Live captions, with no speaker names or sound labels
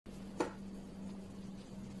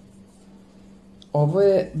Ovo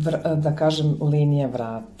je, da kažem, linija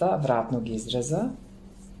vrata, vratnog izreza.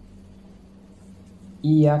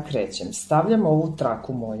 I ja krećem. Stavljam ovu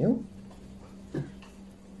traku moju,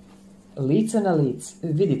 lice na lice.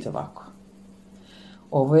 Vidite ovako.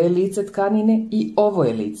 Ovo je lice tkanine i ovo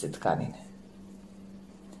je lice tkanine.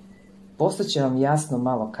 Postaće vam jasno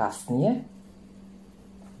malo kasnije.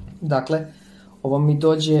 Dakle, ovo mi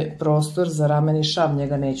dođe prostor za rameni šav,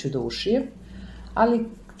 njega neću da ušijem, ali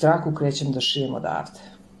traku krećem da šijem odavde.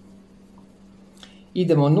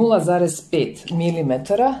 Idemo 0,5 mm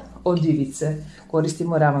od ivice,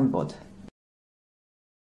 koristimo ravan bod.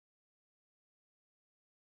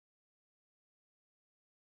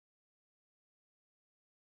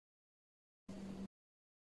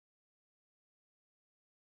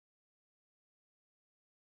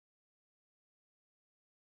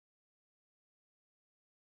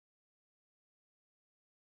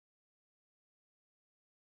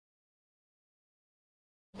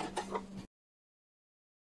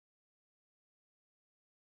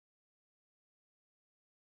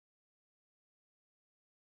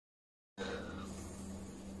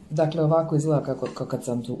 Dakle, ovako izgleda kako kad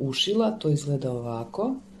sam to ušila, to izgleda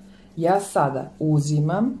ovako. Ja sada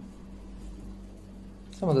uzimam,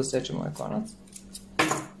 samo da sečem ovaj konac,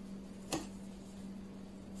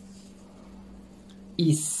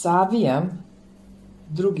 i savijam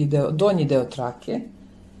drugi deo, donji deo trake,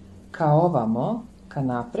 ka ovamo, ka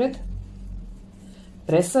napred,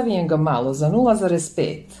 presavijem ga malo za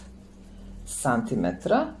 0,5 cm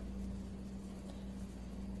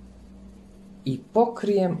i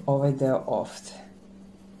pokrijem ovaj deo ovde,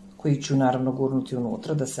 koji ću naravno gurnuti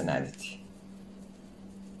unutra da se ne vidi.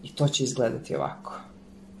 I to će izgledati ovako.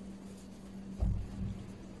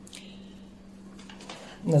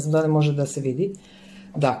 Ne znam da li može da se vidi.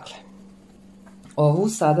 Dakle, ovu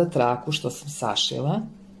sada traku što sam sašila,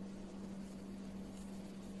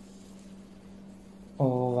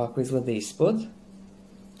 ovako izgleda ispod,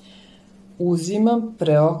 uzimam,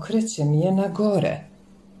 preokrećem je na gore,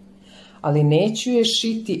 ali neću je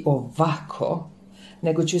šiti ovako,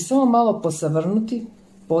 nego ću je samo malo posavrnuti,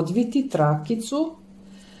 podviti trakicu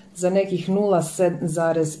za nekih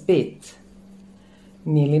 0,5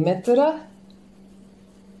 mm,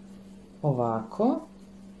 ovako,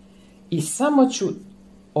 i samo ću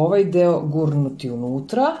ovaj deo gurnuti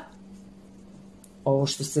unutra, ovo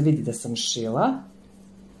što se vidi da sam šila,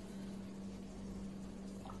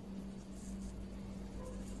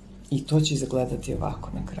 i to će izgledati ovako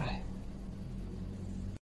na kraju.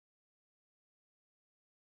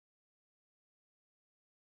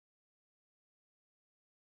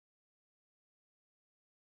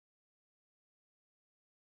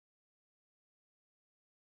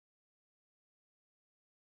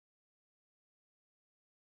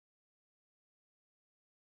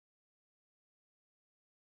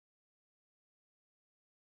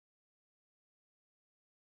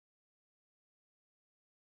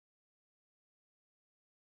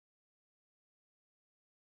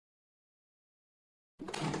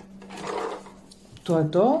 To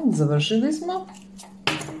je to, završili smo.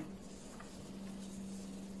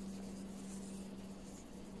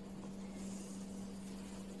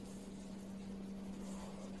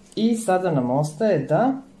 I sada nam ostaje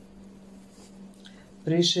da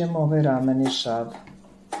prišijemo ovaj rameni šav.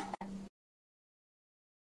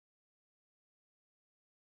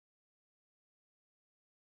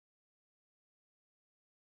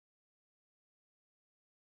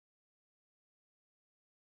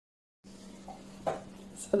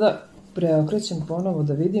 Sada preokrećem ponovo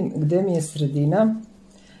da vidim gde mi je sredina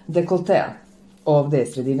dekoltea. Ovde je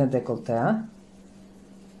sredina dekoltea.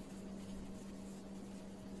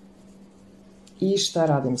 I šta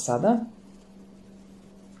radim sada?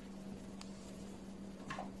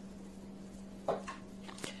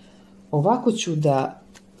 Ovako ću da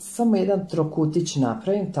samo jedan trokutić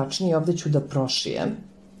napravim, tačnije ovde ću da prošijem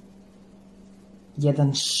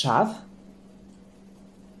jedan šav.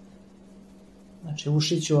 Znači,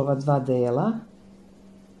 ušit ću ova dva dela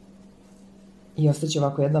i ostaće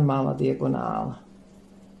ovako jedna mala dijagonala.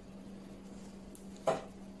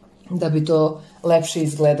 Da bi to lepše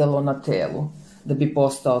izgledalo na telu, da bi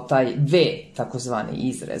postao taj V, takozvani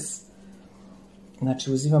izrez.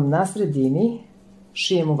 Znači, uzimam na sredini,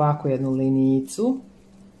 šijem ovako jednu linijicu,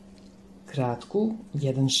 kratku,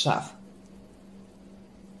 jedan šav.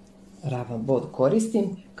 Ravan bod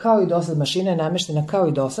koristim, kao i dosad, mašina je nameštena kao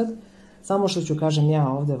i dosad, samo što ću, kažem ja,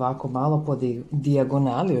 ovde ovako malo po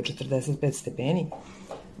dijagonali od 45 stepeni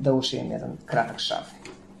da ušijem jedan kratak šav.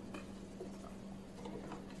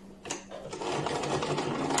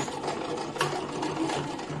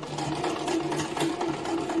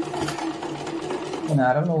 I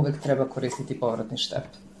naravno uvek treba koristiti povratni štep.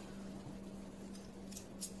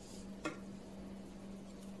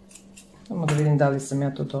 Samo da vidim da li sam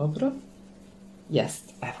ja to dobro.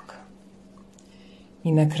 Jest, evo ga.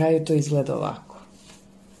 I na kraju to izgleda ovako.